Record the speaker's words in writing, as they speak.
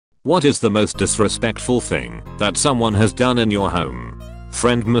What is the most disrespectful thing that someone has done in your home?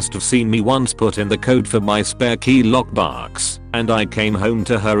 Friend must have seen me once put in the code for my spare key lockbox, and I came home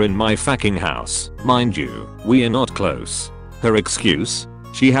to her in my fucking house. Mind you, we are not close. Her excuse?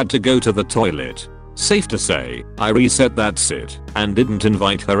 She had to go to the toilet. Safe to say, I reset that sit and didn't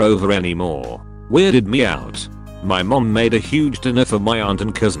invite her over anymore. Weirded me out. My mom made a huge dinner for my aunt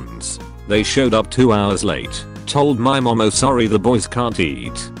and cousins. They showed up 2 hours late. Told my mom, oh sorry, the boys can't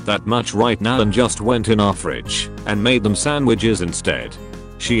eat that much right now, and just went in our fridge and made them sandwiches instead.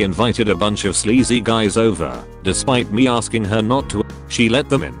 She invited a bunch of sleazy guys over, despite me asking her not to. She let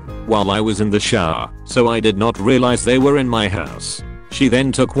them in while I was in the shower, so I did not realize they were in my house. She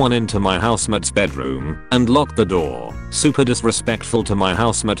then took one into my housemate's bedroom and locked the door. Super disrespectful to my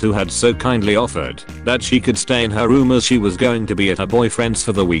housemate, who had so kindly offered that she could stay in her room as she was going to be at her boyfriend's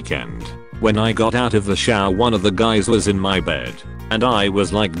for the weekend. When I got out of the shower, one of the guys was in my bed, and I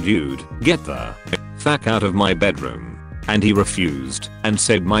was like, dude, get the fuck out of my bedroom. And he refused and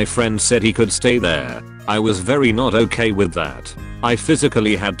said my friend said he could stay there. I was very not okay with that. I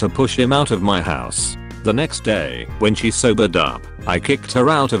physically had to push him out of my house. The next day, when she sobered up, I kicked her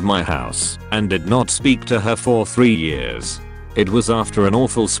out of my house and did not speak to her for 3 years. It was after an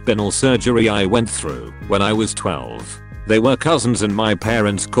awful spinal surgery I went through when I was 12. They were cousins and my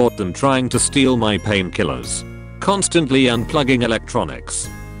parents caught them trying to steal my painkillers. Constantly unplugging electronics.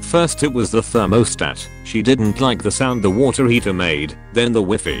 First it was the thermostat. She didn't like the sound the water heater made, then the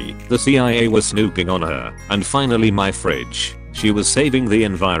Wi-Fi. The CIA was snooping on her, and finally my fridge. She was saving the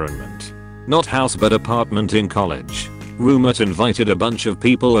environment. Not house but apartment in college. Roommate invited a bunch of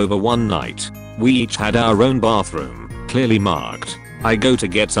people over one night. We each had our own bathroom, clearly marked. I go to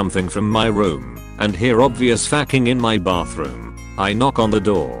get something from my room and hear obvious fucking in my bathroom. I knock on the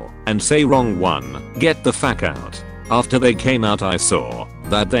door and say, wrong one, get the fuck out. After they came out, I saw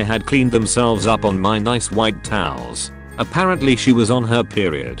that they had cleaned themselves up on my nice white towels. Apparently she was on her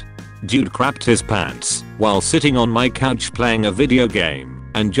period. Dude crapped his pants while sitting on my couch playing a video game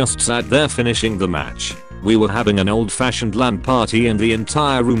and just sat there finishing the match. We were having an old-fashioned LAN party and the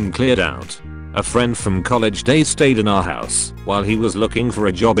entire room cleared out. A friend from college days stayed in our house while he was looking for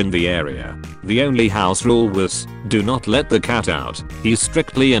a job in the area. The only house rule was, do not let the cat out. He's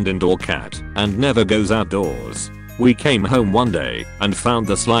strictly an indoor cat and never goes outdoors. We came home one day and found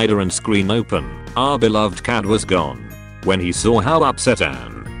the slider and screen open. Our beloved cat was gone. When he saw how upset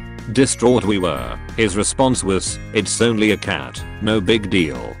and distraught we were, his response was, it's only a cat, no big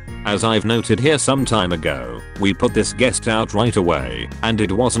deal. As I've noted here some time ago, we put this guest out right away, and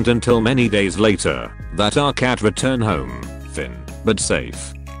it wasn't until many days later that our cat returned home, thin but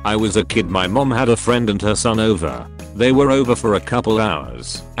safe. I was a kid, my mom had a friend and her son over. They were over for a couple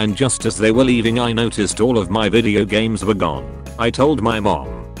hours, and just as they were leaving I noticed all of my video games were gone. I told my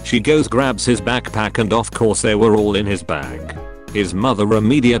mom. She goes grabs his backpack and of course they were all in his bag. His mother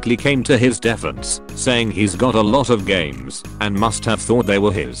immediately came to his defense, saying he's got a lot of games and must have thought they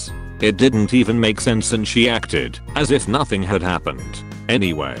were his. It didn't even make sense and she acted as if nothing had happened.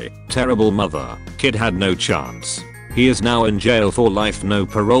 Anyway, terrible mother. Kid had no chance. He is now in jail for life, no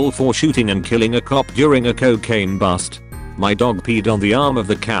parole, for shooting and killing a cop during a cocaine bust. My dog peed on the arm of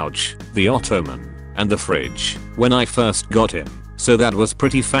the couch, the ottoman, and the fridge when I first got him, so that was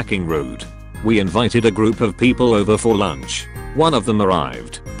pretty fucking rude. We invited a group of people over for lunch. One of them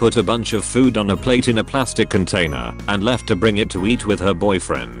arrived, put a bunch of food on a plate in a plastic container, and left to bring it to eat with her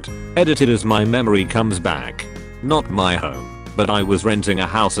boyfriend. Edited as my memory comes back. Not my home, but I was renting a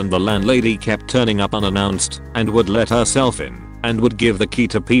house and the landlady kept turning up unannounced and would let herself in and would give the key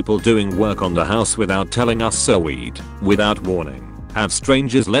to people doing work on the house without telling us, so we'd, without warning, have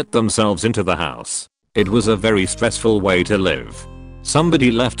strangers let themselves into the house. It was a very stressful way to live. Somebody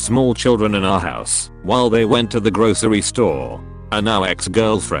left small children in our house while they went to the grocery store. A now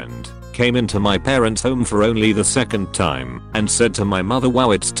ex-girlfriend came into my parents' home for only the second time and said to my mother, wow,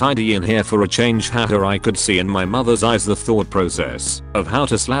 it's tidy in here for a change. Haha, I could see in my mother's eyes the thought process of how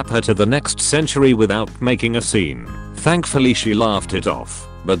to slap her to the next century without making a scene. Thankfully she laughed it off,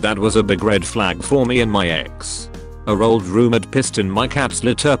 but that was a big red flag for me and my ex. Our old roommate pissed in my cat's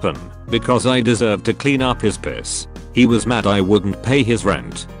litter pan because I deserved to clean up his piss. He was mad I wouldn't pay his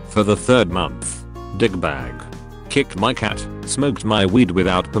rent for the 3rd month. Digbag. Kicked my cat, smoked my weed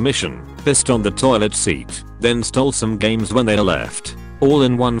without permission, pissed on the toilet seat, then stole some games when they left. All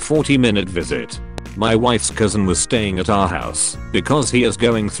in one 40-minute visit. My wife's cousin was staying at our house because he is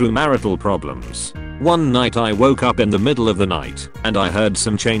going through marital problems. One night I woke up in the middle of the night and I heard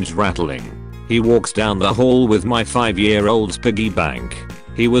some change rattling. He walks down the hall with my 5-year-old's piggy bank.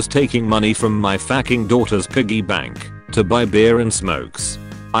 He was taking money from my fucking daughter's piggy bank to buy beer and smokes.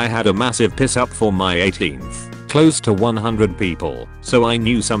 I had a massive piss up for my 18th, close to 100 people, so I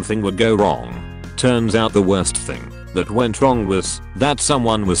knew something would go wrong. Turns out the worst thing that went wrong was that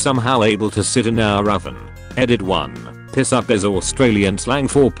someone was somehow able to sit in our oven. Edit 1. Piss up is Australian slang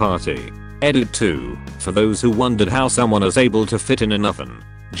for party. Edit 2. For those who wondered how someone is able to fit in an oven,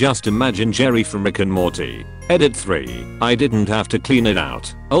 just imagine Jerry from Rick and Morty. Edit 3. I didn't have to clean it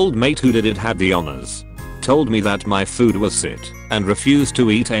out. Old mate who did it had the honors. Told me that my food was shit and refused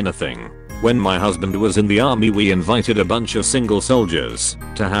to eat anything. When my husband was in the army, we invited a bunch of single soldiers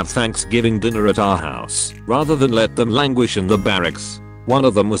to have Thanksgiving dinner at our house rather than let them languish in the barracks. One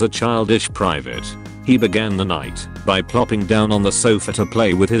of them was a childish private. He began the night by plopping down on the sofa to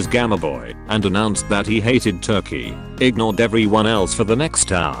play with his Gamma Boy and announced that he hated turkey. Ignored everyone else for the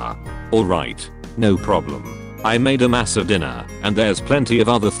next hour. Alright, no problem. I made a massive dinner and there's plenty of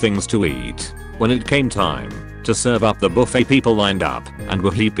other things to eat. When it came time to serve up the buffet, people lined up and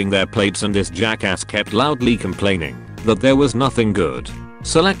were heaping their plates, and this jackass kept loudly complaining that there was nothing good.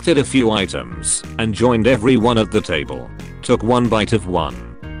 Selected a few items and joined everyone at the table. Took one bite of one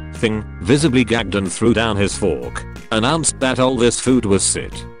thing, visibly gagged, and threw down his fork. Announced that all this food was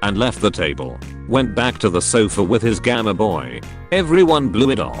shit and left the table. Went back to the sofa with his Gamma Boy. Everyone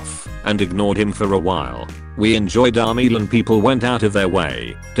blew it off and ignored him for a while. We enjoyed our meal and people went out of their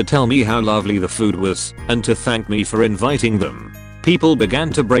way to tell me how lovely the food was and to thank me for inviting them. People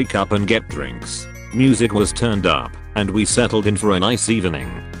began to break up and get drinks. Music was turned up and we settled in for a nice evening.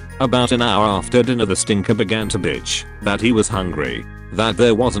 About an hour after dinner, the stinker began to bitch that he was hungry, that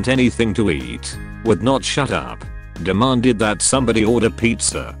there wasn't anything to eat, would not shut up, demanded that somebody order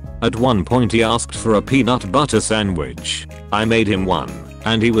pizza. At one point he asked for a peanut butter sandwich. I made him one,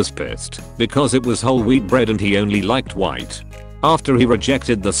 and he was pissed because it was whole wheat bread and he only liked white. After he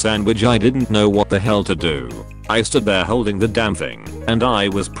rejected the sandwich, I didn't know what the hell to do. I stood there holding the damn thing, and I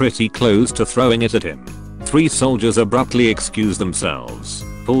was pretty close to throwing it at him. 3 soldiers abruptly excused themselves,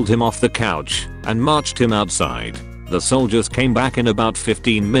 pulled him off the couch, and marched him outside. The soldiers came back in about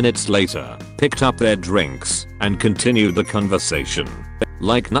 15 minutes later, picked up their drinks, and continued the conversation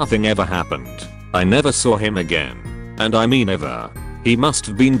like nothing ever happened. I never saw him again. And I mean ever. He must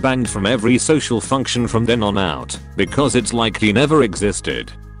have been banned from every social function from then on out, because it's like he never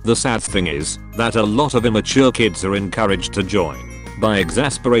existed. The sad thing is that a lot of immature kids are encouraged to join by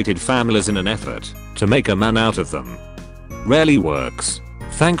exasperated families in an effort to make a man out of them. Rarely works.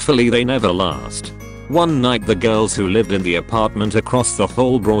 Thankfully they never last. One night the girls who lived in the apartment across the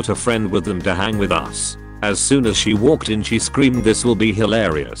hall brought a friend with them to hang with us. As soon as she walked in, she screamed, "This will be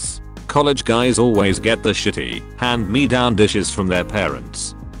hilarious. College guys always get the shitty, hand-me-down dishes from their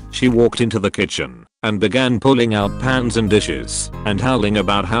parents." She walked into the kitchen and began pulling out pans and dishes and howling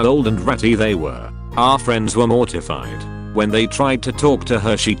about how old and ratty they were. Our friends were mortified. When they tried to talk to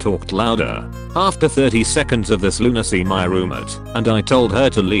her, she talked louder. After 30 seconds of this lunacy, my roommate and I told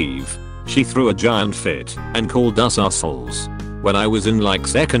her to leave. She threw a giant fit and called us assholes. When I was in like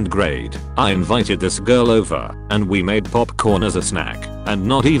 2nd grade, I invited this girl over and we made popcorn as a snack, and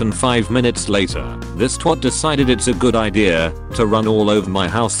not even 5 minutes later, this twat decided it's a good idea to run all over my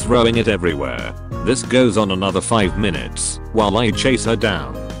house throwing it everywhere. This goes on another 5 minutes while I chase her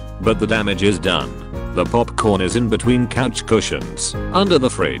down. But the damage is done. The popcorn is in between couch cushions, under the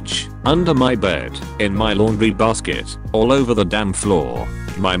fridge, under my bed, in my laundry basket, all over the damn floor.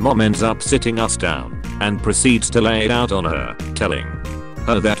 My mom ends up sitting us down and proceeds to lay it out on her, telling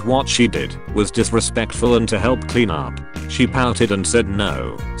her that what she did was disrespectful and to help clean up. She pouted and said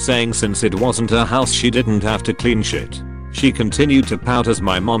no, saying since it wasn't her house she didn't have to clean shit. She continued to pout as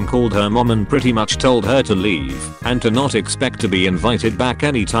my mom called her mom and pretty much told her to leave and to not expect to be invited back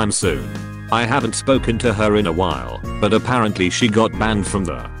anytime soon. I haven't spoken to her in a while, but apparently she got banned from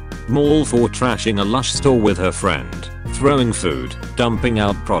the mall for trashing a Lush store with her friend, throwing food, dumping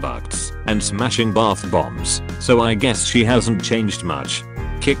out products, and smashing bath bombs, so I guess she hasn't changed much.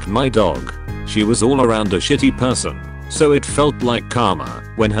 Kicked my dog. She was all around a shitty person, so it felt like karma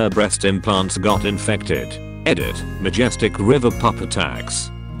when her breast implants got infected. Edit, Majestic River pup attacks.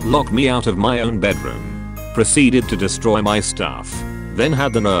 Locked me out of my own bedroom. Proceeded to destroy my stuff. Then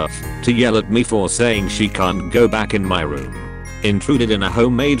had the nerve to yell at me for saying she can't go back in my room. Intruded in a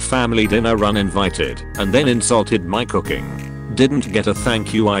homemade family dinner uninvited and then insulted my cooking. Didn't get a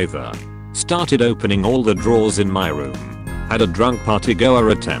thank you either. Started opening all the drawers in my room. Had a drunk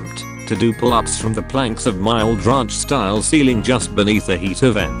partygoer attempt to do pull-ups from the planks of my old ranch style ceiling just beneath a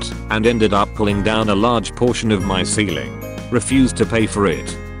heater vent and ended up pulling down a large portion of my ceiling. Refused to pay for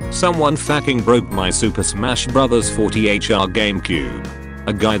it. Someone fucking broke my Super Smash Bros. 40 HR GameCube.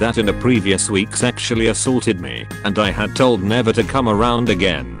 A guy that in a previous week sexually assaulted me and I had told never to come around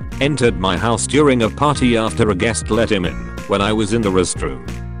again, entered my house during a party after a guest let him in when I was in the restroom.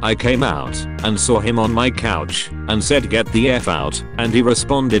 I came out and saw him on my couch and said get the F out, and he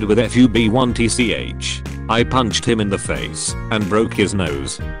responded with FUB1TCH. I punched him in the face and broke his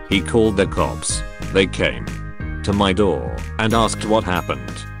nose. He called the cops. They came to my door and asked what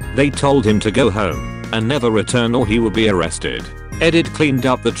happened. They told him to go home and never return or he would be arrested. Edit cleaned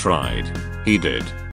up the tried. He did.